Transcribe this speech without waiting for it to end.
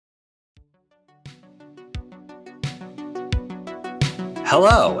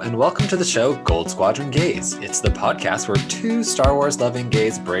Hello, and welcome to the show Gold Squadron Gays. It's the podcast where two Star Wars loving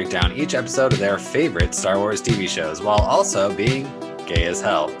gays break down each episode of their favorite Star Wars TV shows while also being gay as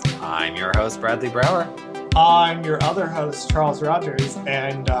hell. I'm your host, Bradley Brower. I'm your other host, Charles Rogers,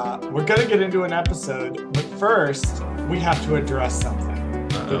 and we're going to get into an episode, but first, we have to address something.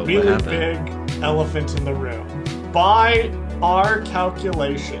 The really big elephant in the room. By our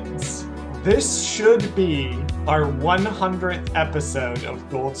calculations, this should be our 100th episode of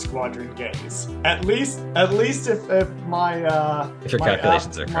Gold Squadron Gays. At least if my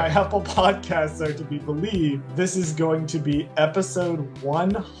calculations are correct. My Apple Podcasts are to be believed, this is going to be episode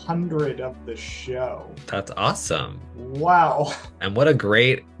 100 of the show. That's awesome. Wow. And what a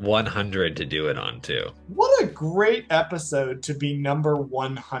great 100 to do it on, too. What a great episode to be number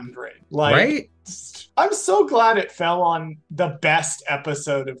 100. Right? I'm so glad it fell on the best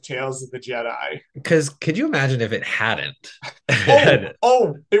episode of Tales of the Jedi. Because could you imagine if it hadn't? There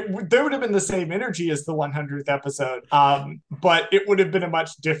would have been the same energy as the 100th episode, but it would have been a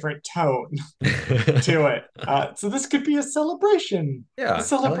much different tone to it. So this could be a celebration. Yeah, a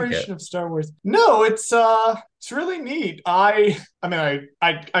celebration of Star Wars. No, it's really neat. I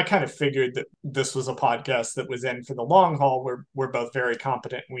kind of figured that this was a podcast that was in for the long haul. We're both very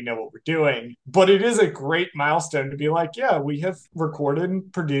competent and we know what we're doing. But it is a great milestone to be like, yeah, we have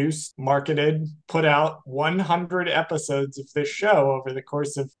recorded, produced, marketed, put out 100 episodes of this show over the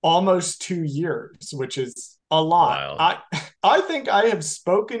course of almost 2 years, which is a lot. Wow. I think I have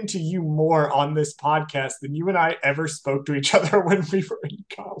spoken to you more on this podcast than you and I ever spoke to each other when we were in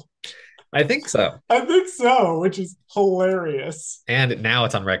college. I think so. Which is hilarious. And now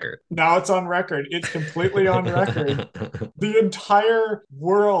it's on record. Now it's on record. It's completely on record. The entire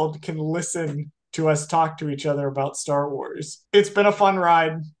world can listen to us talk to each other about Star Wars. It's been a fun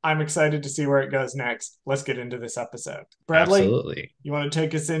ride. I'm excited to see where it goes next. Let's get into this episode. Bradley, absolutely. You want to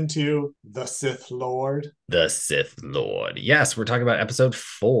take us into the Sith Lord? The Sith Lord. Yes, we're talking about episode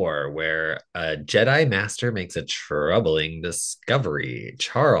 4, where a Jedi Master makes a troubling discovery.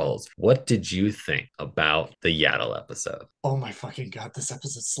 Charles, what did you think about the Yaddle episode? Oh my fucking God, this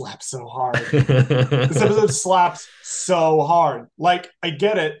episode slaps so hard. This episode slaps so hard. Like, I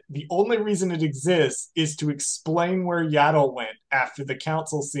get it. The only reason it exists is to explain where Yaddle went after the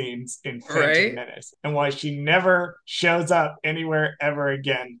council scenes in Phantom Menace and why she never shows up anywhere ever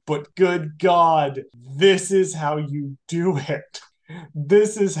again. But good God, this is how you do it.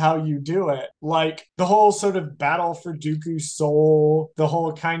 This is how you do it. Like, the whole sort of battle for Dooku's soul, the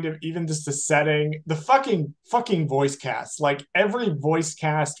whole kind of, even just the setting, the fucking voice cast. Like, every voice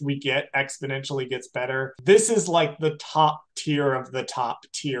cast we get exponentially gets better. This is like the top tier of the top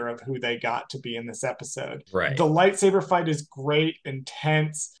tier of who they got to be in this episode. Right. The lightsaber fight is great,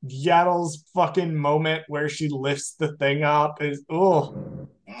 intense. Yaddle's fucking moment where she lifts the thing up is,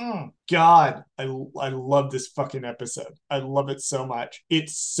 God, I love this fucking episode. I love it so much.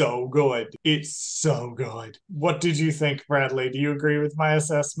 It's so good. It's so good. What did you think, Bradley? Do you agree with my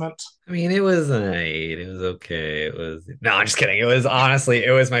assessment? I mean, it was an 8. It was okay. No, I'm just kidding. It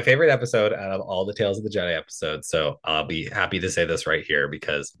was my favorite episode out of all the Tales of the Jedi episodes. So I'll be happy to say this right here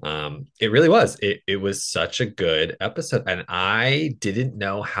because it really was. It was such a good episode. And I didn't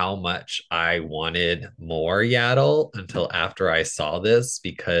know how much I wanted more Yaddle until after I saw this,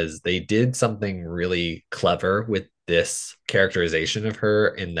 because they did something really clever with this characterization of her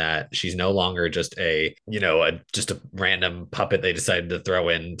in that she's no longer just a random puppet they decided to throw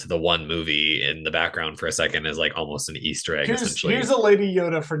into the one movie in the background for a second as like almost an Easter egg. Essentially, here's a Lady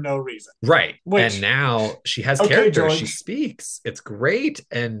Yoda for no reason. Right. And now she has character. George. She speaks. It's great.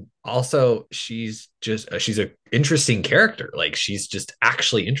 And also she's an interesting character. Like, she's just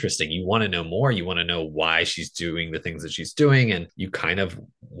actually interesting. You want to know more. You want to know why she's doing the things that she's doing. And you kind of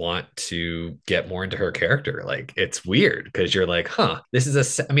want to get more into her character. Like, it's weird because you're like, this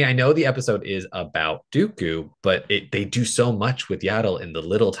is I know the episode is about Dooku, but they do so much with Yaddle in the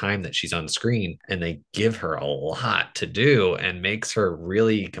little time that she's on screen, and they give her a lot to do and makes her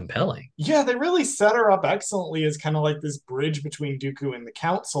really compelling. Yeah, they really set her up excellently as kind of like this bridge between Dooku and the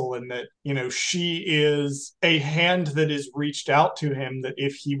council, and that, she is a hand that is reached out to him, that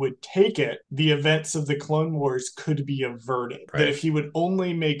if he would take it, the events of the Clone Wars could be averted. Right. That if he would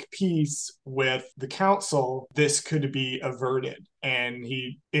only make peace with the council, this could be averted. And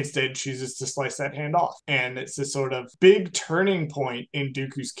he instead chooses to slice that hand off. And it's this sort of big turning point in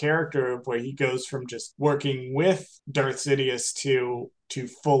Dooku's character, where he goes from just working with Darth Sidious to to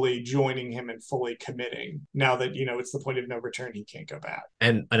fully joining him and fully committing now that, it's the point of no return. He can't go back.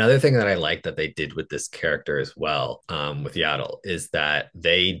 And another thing that I like that they did with this character as well, with Yaddle, is that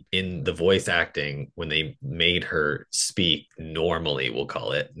they, in the voice acting, when they made her speak normally, we'll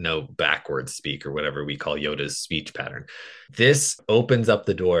call it, no backwards speak or whatever we call Yoda's speech pattern. This opens up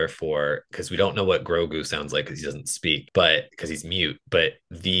the door for, because we don't know what Grogu sounds like because he doesn't speak, but because he's mute, but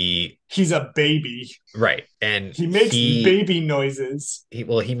he's a baby. Right. And he makes baby noises.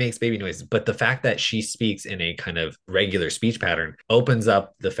 He makes baby noises, but the fact that she speaks in a kind of regular speech pattern opens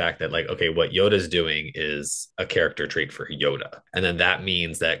up the fact that, like, okay, what Yoda's doing is a character trait for Yoda. And then that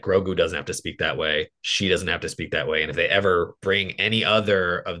means that Grogu doesn't have to speak that way. She doesn't have to speak that way. And if they ever bring any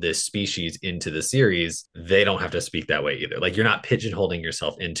other of this species into the series, they don't have to speak that way either. Like, you're not pigeonholing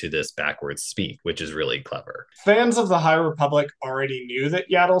yourself into this backwards speak, which is really clever. Fans of the High Republic already knew that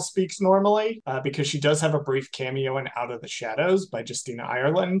Yaddle speaks normally because she does have a brief cameo in Out of the Shadows by Justina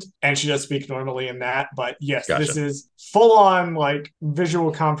Ireland, and she does speak normally in that. But yes, gotcha. This is full on like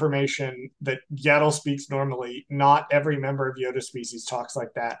visual confirmation that Yaddle speaks normally. Not every member of Yoda species talks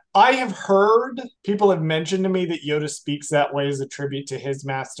like that. I have heard people have mentioned to me that Yoda speaks that way as a tribute to his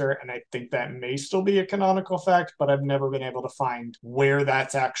master, and I think that may still be a canonical fact, but I've never been able to find where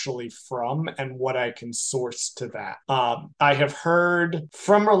that's actually from and what I can source to that. I have heard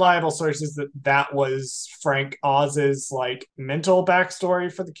from reliable sources that that was Frank Oz's like mental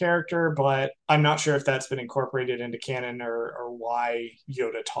backstory for the character, but I'm not sure if that's been incorporated into canon or why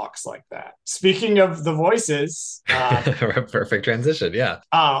Yoda talks like that. Speaking of the voices, perfect transition. Yeah.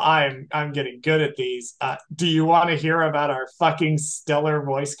 I'm getting good at these. Do you want to hear about our fucking stellar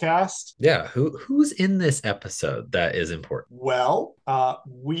voice cast? Yeah. Who's in this episode that is important? Well,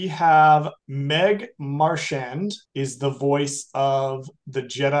 we have Meg Marchand is the voice of the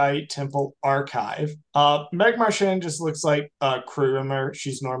Jedi Temple Archive. Meg Marchand just looks like a crew member.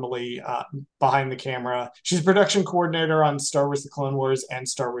 She's normally behind the camera. She's a production coordinator on Star Wars The Clone Wars and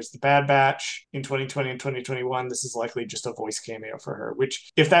Star Wars The Bad Batch in 2020 and 2021. This is likely just a voice cameo for her,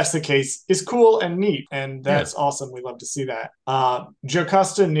 which, if that's the case, is cool and neat. And that's awesome. We love to see that.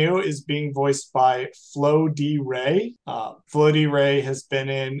 Jocasta Nu is being voiced by Flo D. Ray. Flo D. Ray has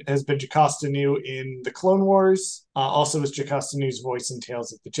been Jocasta Nu in The Clone Wars. Also was Jocasta Nu's voice in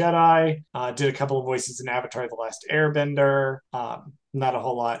Tales of the Jedi. Did a couple of voices in Avatar: The Last Airbender. Not a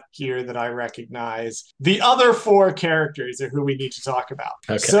whole lot here that I recognize. The other four characters are who we need to talk about.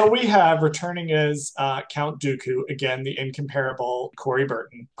 Okay. So we have returning as Count Dooku, again, the incomparable Corey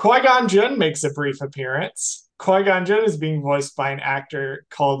Burton. Qui-Gon Jinn makes a brief appearance. Qui-Gon Jinn is being voiced by an actor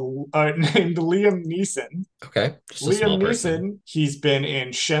named Liam Neeson. Okay. Liam Neeson, he's been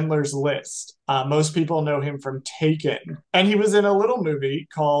in Schindler's List. Most people know him from Taken. And he was in a little movie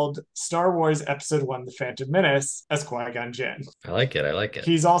called Star Wars Episode 1, The Phantom Menace as Qui-Gon Jinn. I like it.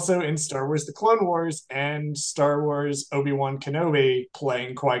 He's also in Star Wars The Clone Wars and Star Wars Obi-Wan Kenobi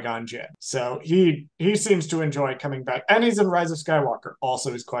playing Qui-Gon Jinn. So he seems to enjoy coming back. And he's in Rise of Skywalker,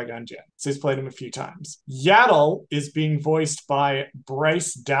 also as Qui-Gon Jinn. So he's played him a few times. Yaddle is being voiced by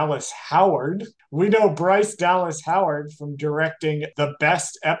Bryce Dallas Howard. We know Bryce Dallas Howard from directing the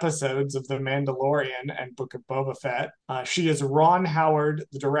best episodes of The Mandalorian and Book of Boba Fett. She is Ron Howard,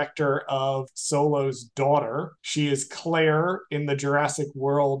 the director of Solo's daughter. She is Claire in the Jurassic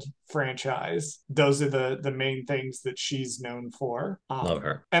World franchise. Those are the main things that she's known for. Love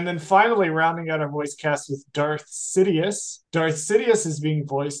her. And then finally, rounding out our voice cast with Darth Sidious. Darth Sidious is being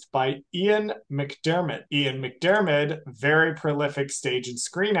voiced by Ian McDiarmid. Ian McDiarmid, very prolific stage and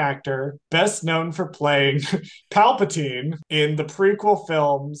screen actor, best known for playing Palpatine in the prequel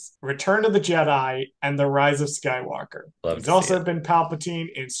films Return of the Jedi and The Rise of Skywalker. He's also been Palpatine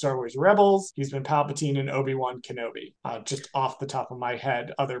in Star Wars Rebels. He's been Palpatine in Obi-Wan Kenobi. Just off the top of my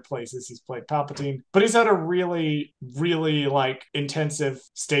head, other places he's played Palpatine. But he's had a really, really like intensive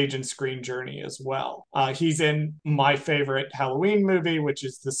stage and screen journey as well. He's in my favorite Halloween movie, which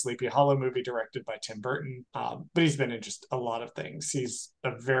is the Sleepy Hollow movie directed by Tim Burton. But he's been in just a lot of things. He's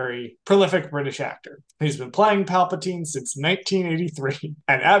a very prolific British actor. He's been playing Palpatine since 1983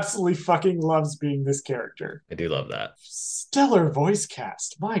 and absolutely fucking loves being this character. I do love that. Stellar voice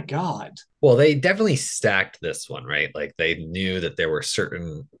cast. My God. Well, they definitely stacked this one, right? Like they knew that there were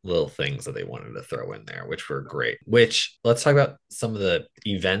certain little things that they wanted to throw in there, which were great. Which, let's talk about some of the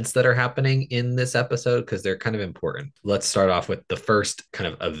events that are happening in this episode because they're kind of important. Let's start off with the first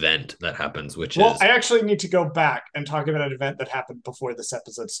kind of event that happens, which Well, is I actually need to go back and talk about an event that happened before this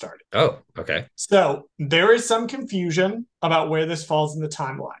episode started. oh, okay, So there is some confusion about where this falls in the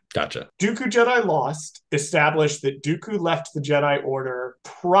timeline. gotcha. Dooku Jedi Lost established that Dooku left the Jedi Order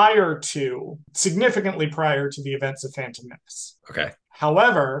prior to, significantly prior to the events of Phantom Menace. Okay.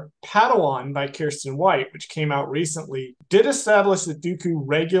 However, Padawan by Kirsten White, which came out recently, did establish that Dooku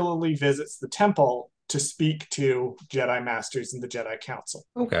regularly visits the temple to speak to Jedi Masters and the Jedi Council.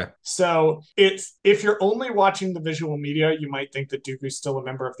 Okay. So it's, if you're only watching the visual media, you might think that Dooku's still a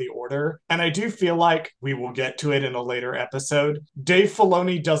member of the Order. And I do feel like we will get to it in a later episode. Dave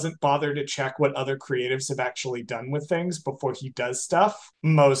Filoni doesn't bother to check what other creatives have actually done with things before he does stuff.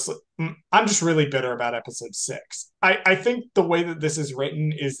 Mostly, I'm just really bitter about episode 6. I think the way that this is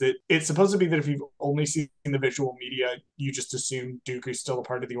written is that it's supposed to be that if you've only seen the visual media, you just assume Dooku's still a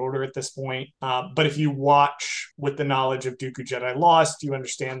part of the Order at this point. But if you watch with the knowledge of Dooku Jedi Lost, you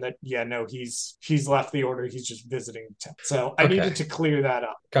understand that, yeah, no, he's left the Order. He's just visiting the temple. So I needed to clear that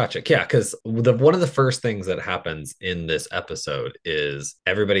up. Gotcha. Yeah, because one of the first things that happens in this episode is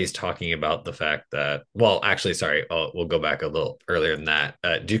everybody's talking about the fact that, well, actually, sorry, we'll go back a little earlier than that.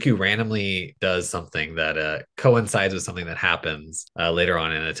 Dooku randomly does something that coincides with something that happens later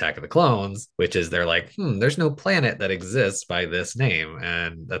on in Attack of the Clones, which is they're like, there's no planet that exists by this name,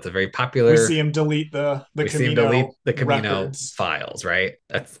 and that's a very popular. We see him delete the Camino records. files, right?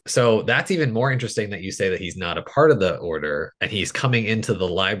 That's even more interesting that you say that he's not a part of the Order and he's coming into the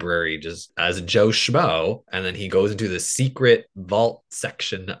library just as Joe Schmo, and then he goes into the secret vault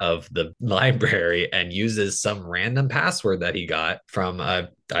section of the library and uses some random password that he got from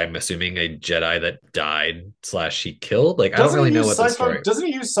I'm assuming a Jedi that died / he killed. Like, I don't really know what the story. Doesn't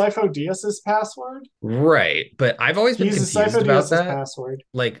he use Sifo Dyas's password? Right, but I've always been confused about that. Password.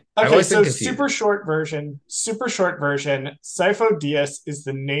 Like, okay, so super short version. Sifo Dyas is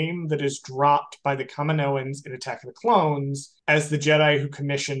the name that is dropped by the Kaminoans in Attack of the Clones as the Jedi who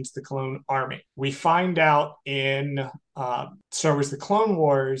commissions the clone army. We find out in Star Wars: The Clone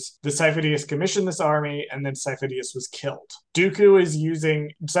Wars, the Sifo Dyas commissioned this army, and then Sifo Dyas was killed.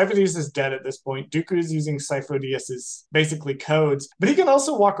 Sifo Dyas is dead at this point. Dooku is using Sifo Dyas's basically codes, but he can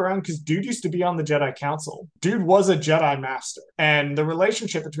also walk around because dude used to be on the Jedi Council. Dude was a Jedi Master, and the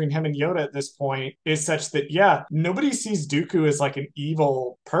relationship between him and Yoda at this point is such that, yeah, nobody sees Dooku as like an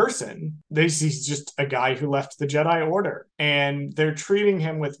evil person. They see just a guy who left the Jedi Order, and they're treating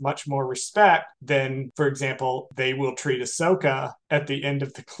him with much more respect than, for example, they will treat Ahsoka at the end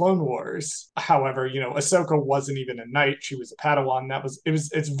of the Clone Wars. However, Ahsoka wasn't even a knight; she was a Padawan.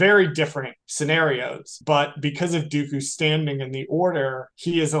 It's very different scenarios. But because of Dooku's standing in the Order,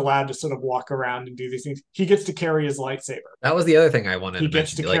 he is allowed to sort of walk around and do these things. He gets to carry his lightsaber. That was the other thing I wanted to mention. He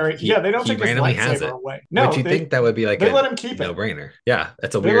gets to carry. They don't take his lightsaber away. No, but you think that would be like they let him keep it. No-brainer. Yeah,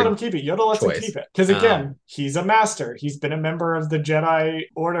 that's a weird. They let him keep it. Yoda lets him keep it because again, he's a master. He's been a member of the Jedi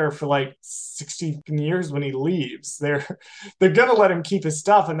Order for like 60 years. When he leaves, they're gonna let him keep his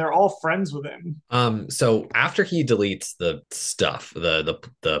stuff, and they're all friends with him. So after he deletes the stuff, the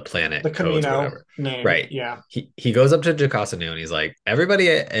planet, the Camino name, right? Yeah. He goes up to Jocasta Nu and he's like,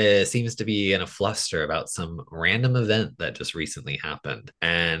 everybody seems to be in a fluster about some random event that just recently happened,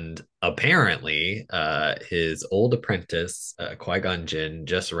 and apparently his old apprentice Qui-Gon Jinn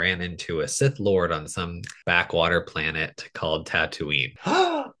just ran into a Sith Lord on some backwater planet called Tatooine.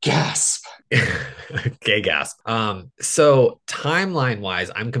 Gasp. Okay, gasp. So timeline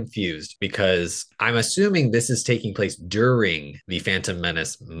wise, I'm confused because I'm assuming this is taking place during the Phantom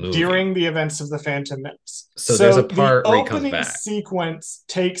Menace movie. During the events of the Phantom Menace. So there's a part where he comes back. The opening sequence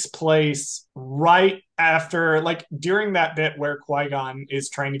takes place right after, like, during that bit where Qui-Gon is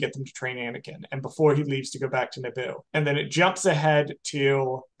trying to get them to train Anakin and before he leaves to go back to Naboo. And then it jumps ahead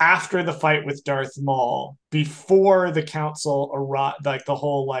to after the fight with Darth Maul, before the council arrived, like the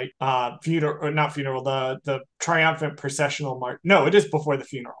whole the triumphant processional march. No, it is before the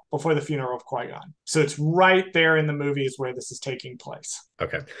funeral of Qui-Gon. So it's right there in the movies where this is taking place.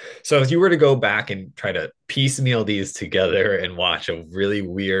 Okay. So if you were to go back and try to piecemeal these together and watch a really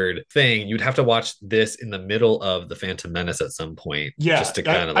weird thing, you'd have to watch this in the middle of the Phantom Menace at some point. Yeah, just to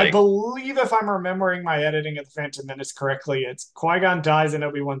kind of I believe if I'm remembering my editing of the Phantom Menace correctly, it's Qui-Gon dies in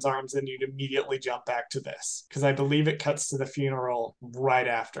Obi-Wan's arms and you'd immediately jump back to this. Because I believe it cuts to the funeral right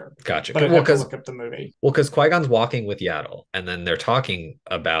after. Gotcha. But I'd have to look up the movie. Well, because Qui-Gon's walking with Yaddle and then they're talking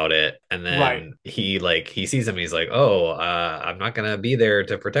about it. And then he sees him. He's like, I'm not going to be there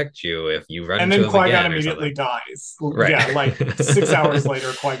to protect you if you run into him again. And then Qui-Gon immediately dies. Right. Yeah, like 6 hours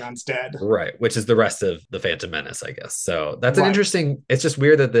later, Qui-Gon's dead. Right, which is the rest of the Phantom Menace, I guess. So that's an Right. interesting. It's just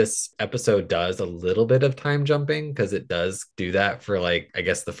weird that this episode does a little bit of time jumping because it does do that for like I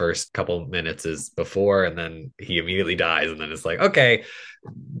guess the first couple minutes is before, and then he immediately dies, and then it's like okay,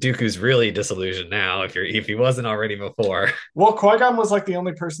 Dooku's really disillusioned now if he wasn't already before. Well, Qui-Gon was like the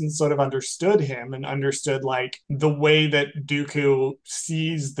only person that sort of understood him and understood like the way that Dooku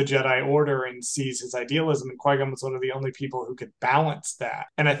sees the Jedi Order and sees his idealism. And Qui-Gon was one of the only people who could balance that.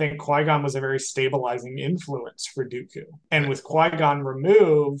 And I think Qui-Gon was a very stabilizing influence for Dooku. And with Qui-Gon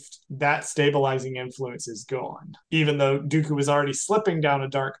removed, that stabilizing influence is gone. Even though Dooku was already slipping down a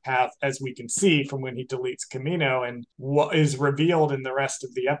dark path, as we can see from when he deletes Kamino and what is revealed in the rest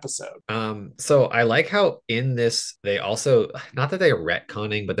of the episode. So I like how in this they also not that they're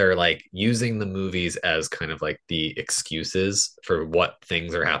retconning, but they're like using the movies as kind of like the excuses for what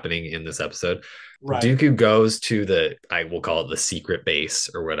things are happening in this episode. Right. Dooku goes to I will call it the secret base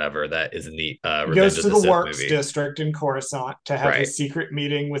or whatever that is in the He goes Revenge of to the the Sith Works movie. District in Coruscant to have Right. his secret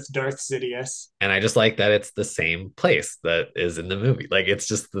meeting with Darth Sidious. And I just like that it's the same place that is in the movie. Like it's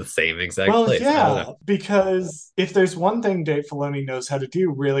just the same exact Well, place. yeah, because if there's one thing Dave Filoni knows how to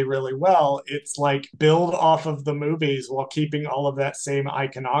do really, really well, it's like build off of the movies while keeping all of that same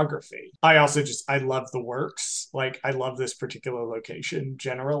iconography. I love the Works. Like I love this particular location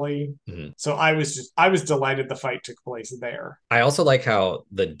generally. Mm-hmm. So I was delighted the fight took place there. I also like how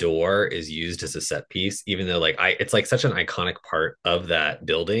the door is used as a set piece, even though it's like such an iconic part of that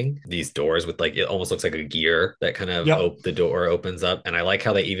building. These doors with like it almost looks like a gear that kind of the door opens up, and I like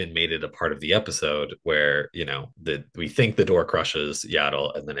how they even made it a part of the episode where we think the door crushes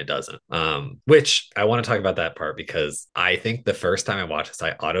Yaddle and then it doesn't. Which I want to talk about that part because I think the first time I watched this,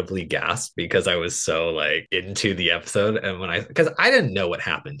 I audibly gasped because I was so like into the episode, and because I didn't know what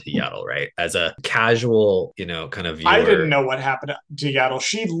happened to Yaddle, right? As a casual, kind of viewer, I didn't know what happened to Yaddle.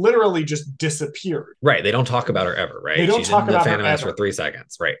 She literally just disappeared. Right. They don't talk about her ever, right? They don't She's talk in the about Phantom her Menace ever. for 3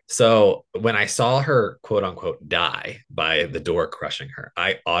 seconds, right? So when I saw her quote unquote die by the door crushing her,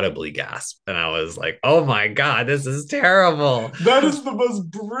 I audibly gasped and I was like, oh my God, this is terrible. That is the most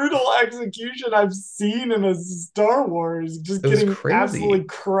brutal execution I've seen in a Star Wars. Just getting absolutely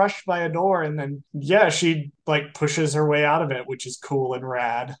crushed by a door. And then, yeah, she like pushes her way out of it, which is cool and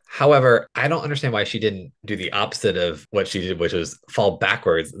rad. However, I don't understand why she didn't do the opposite of what she did, which was fall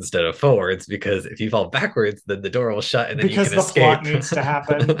backwards instead of forwards, because if you fall backwards, then the door will shut and then because you can escape. Plot needs to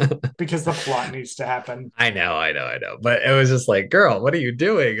happen. Because the plot needs to happen. I know. But it was just like, girl, what are you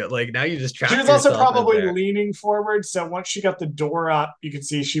doing? Like now you just trapped yourself. She was also probably leaning forward. So once she got the door up, you could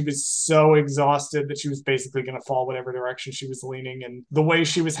see she was so exhausted that she was basically going to fall whatever direction she was leaning. And the way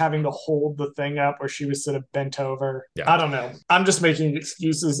she was having to hold the thing up where she was sort of bent over. Yeah. I don't know. I'm just making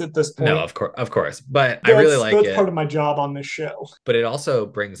excuses at this point. No, of course. But I really like it. That's part of my job on this show. But it also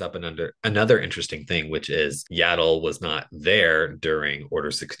brings up another interesting thing, which is Yaddle was not there during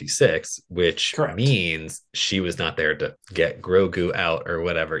Order 66, which means she was not there to get Grogu out or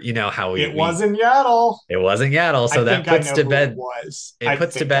whatever. You know how it wasn't Yaddle. It wasn't Yaddle. So that puts to bed it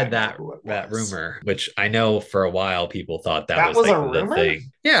puts to bed that rumor, which I know for a while people thought that was like a rumor? The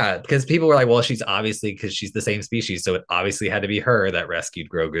thing. Yeah, because people were like, well, she's obviously because she's the same species, so it obviously had to be her that rescued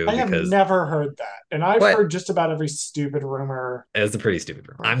Grogu. I have never heard that, and I've heard just about every stupid rumor. It's a pretty stupid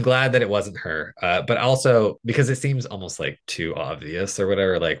rumor. I'm glad that it wasn't her, but also because it seems almost like too obvious or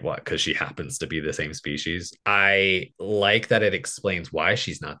whatever. Like what? Because she happens to be the same species. I like that it explains why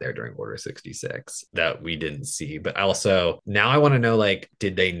she's not there during Order 66 that we didn't see, but also now I want to know, like,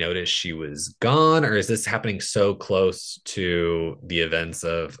 did they notice she was gone, or is this happening so close to the events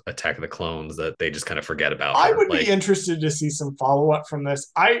of Attack of the Clones that they just kind of forget about her? I would be interested to see some follow-up from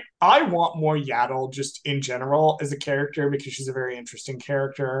this. I want more Yaddle just in general as a character because she's a very interesting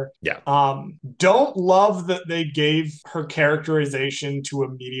character. Yeah. Don't love that they gave her characterization to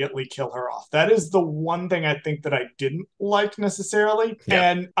immediately kill her off. That is the one thing I think that I didn't like necessarily.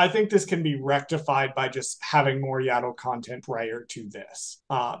 Yeah. And I think this can be rectified by just having more Yaddle content prior to this.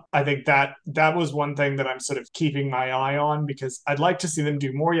 I think that was one thing that I'm sort of keeping my eye on because I'd like to see them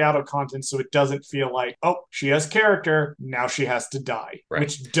do more Yaddle content so it doesn't feel like, oh, she has character, now she has to die,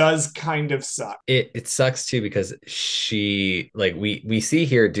 which does kind of suck. It sucks too because she, like, we see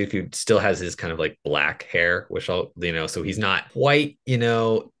here Dooku still has his kind of like black hair, which so he's not white,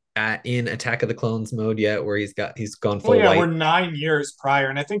 in Attack of the Clones mode yet, where he's gone Well, full yeah, we're white. 9 years prior,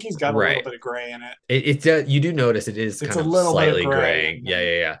 and I think he's got a little Right. bit of gray in it. You do notice it is It's kind a of little bit of slightly gray graying. in Yeah, them.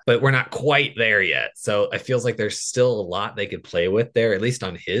 yeah, yeah. But we're not quite there yet. So it feels like there's still a lot they could play with there, at least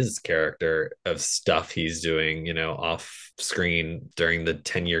on his character of stuff he's doing, off screen during the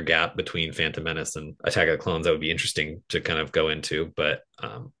 10-year gap between Phantom Menace and Attack of the Clones. That would be interesting to kind of go into. But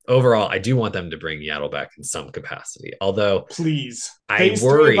overall, I do want them to bring Yaddle back in some capacity. Although Please. I Phase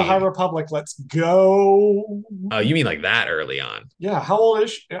 3 of the High worried. Republic, let's go. Oh, you mean like that early on? Yeah, how old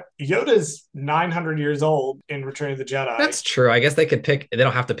is she? Yoda's 900 years old in Return of the Jedi. That's true. I guess they could pick, they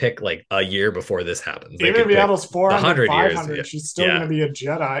don't have to pick like a year before this happens. They Even if could pick Yaddle's the 400, 100 years. 500, she's still going Yeah. to be a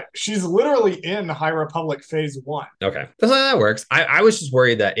Jedi. She's literally in High Republic Phase 1. Okay. So that works. I was just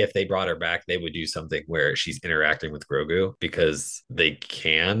worried that if they brought her back, they would do something where she's interacting with Grogu because they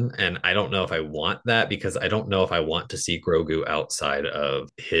can. And I don't know if I want that because I don't know if I want to see Grogu outside of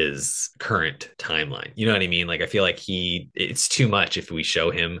his current timeline. You know what I mean? Like, I feel like it's too much if we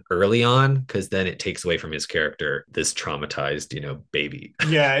show him early on because then it takes away from his character, this traumatized, baby.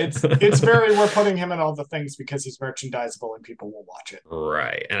 Yeah, it's very, we're putting him in all the things because he's merchandisable and people will watch it.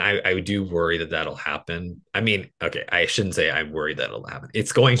 Right. And I do worry that that'll happen. I mean, okay, I shouldn't say I'm worried that it'll happen.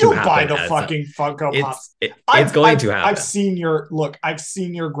 It's going to You'll happen. buy the fucking Funko Pops. It's going to happen. I've seen your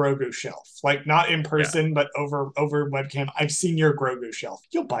Grogu shelf. Like, not in person, but over webcam. I've seen your Grogu shelf.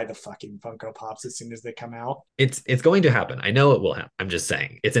 You'll buy the fucking Funko Pops as soon as they come out. It's going to happen. I know it will happen. I'm just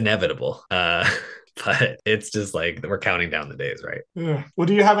saying it's inevitable. But it's just like we're counting down the days, right? Well,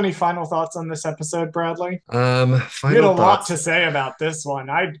 do you have any final thoughts on this episode, Bradley? Final you had a thoughts. lot to say about this one.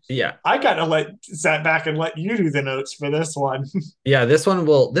 I got to sat back and let you do the notes for this one. Yeah, this one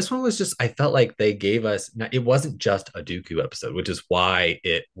was just, I felt like they gave us, it wasn't just a Dooku episode, which is why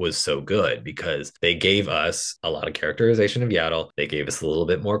it was so good, because they gave us a lot of characterization of Yaddle. They gave us a little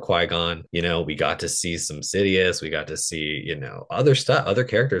bit more Qui-Gon. We got to see some Sidious. We got to see, other stuff, other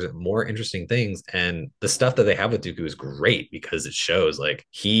characters, more interesting things. And the stuff that they have with Dooku is great because it shows like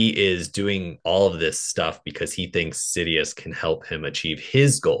he is doing all of this stuff because he thinks Sidious can help him achieve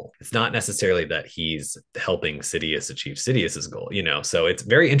his goal. It's not necessarily that he's helping Sidious achieve Sidious's goal, So it's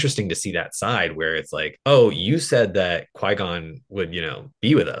very interesting to see that side where it's like, oh, you said that Qui-Gon would,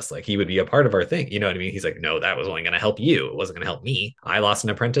 be with us. Like he would be a part of our thing. You know what I mean? He's like, no, that was only going to help you. It wasn't going to help me. I lost an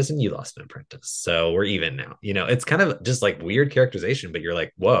apprentice and you lost an apprentice. So we're even now. It's kind of just like weird characterization, but you're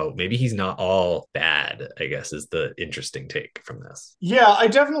like, whoa, maybe he's not all bad, I guess, is the interesting take from this. Yeah, I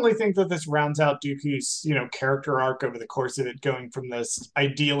definitely think that this rounds out Dooku's, character arc over the course of it, going from this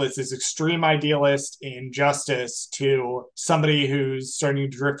idealist, this extreme idealist in justice, to somebody who's starting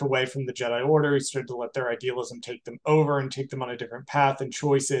to drift away from the Jedi Order. He's starting to let their idealism take them over and take them on a different path and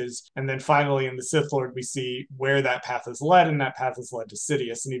choices. And then finally in the Sith Lord, we see where that path has led, and that path has led to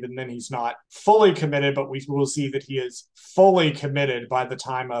Sidious. And even then he's not fully committed, but we will see that he is fully committed by the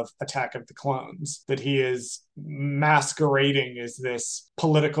time of Attack of the Clones, that he is masquerading as this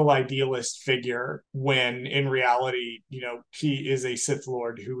political idealist figure when in reality, he is a Sith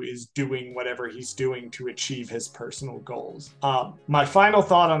Lord who is doing whatever he's doing to achieve his personal goals. My final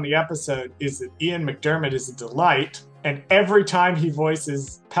thought on the episode is that Ian McDiarmid is a delight. And every time he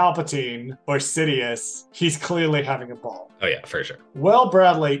voices Palpatine or Sidious, he's clearly having a ball. Oh, yeah, for sure. Well,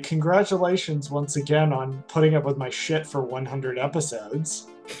 Bradley, congratulations once again on putting up with my shit for 100 episodes.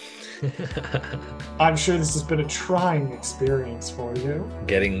 I'm sure this has been a trying experience for you.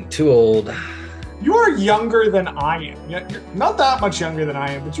 Getting too old. You are younger than I am. You're not that much younger than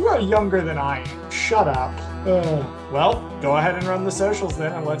I am, but you are younger than I am. Shut up. Well, go ahead and run the socials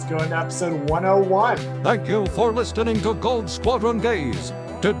then, and let's go into episode 101. Thank you for listening to Gold Squadron Gaze.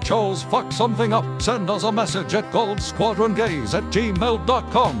 Did Charles fuck something up? Send us a message at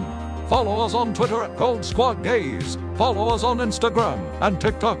goldsquadrongaze@gmail.com. Follow us on Twitter at Gold Squad Gaze. Follow us on Instagram and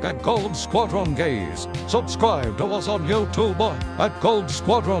TikTok at Gold Squadron Gaze. Subscribe to us on YouTube at Gold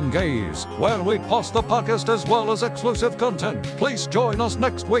Squadron Gaze, where we post the podcast as well as exclusive content. Please join us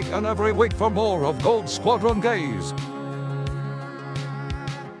next week and every week for more of Gold Squadron Gaze.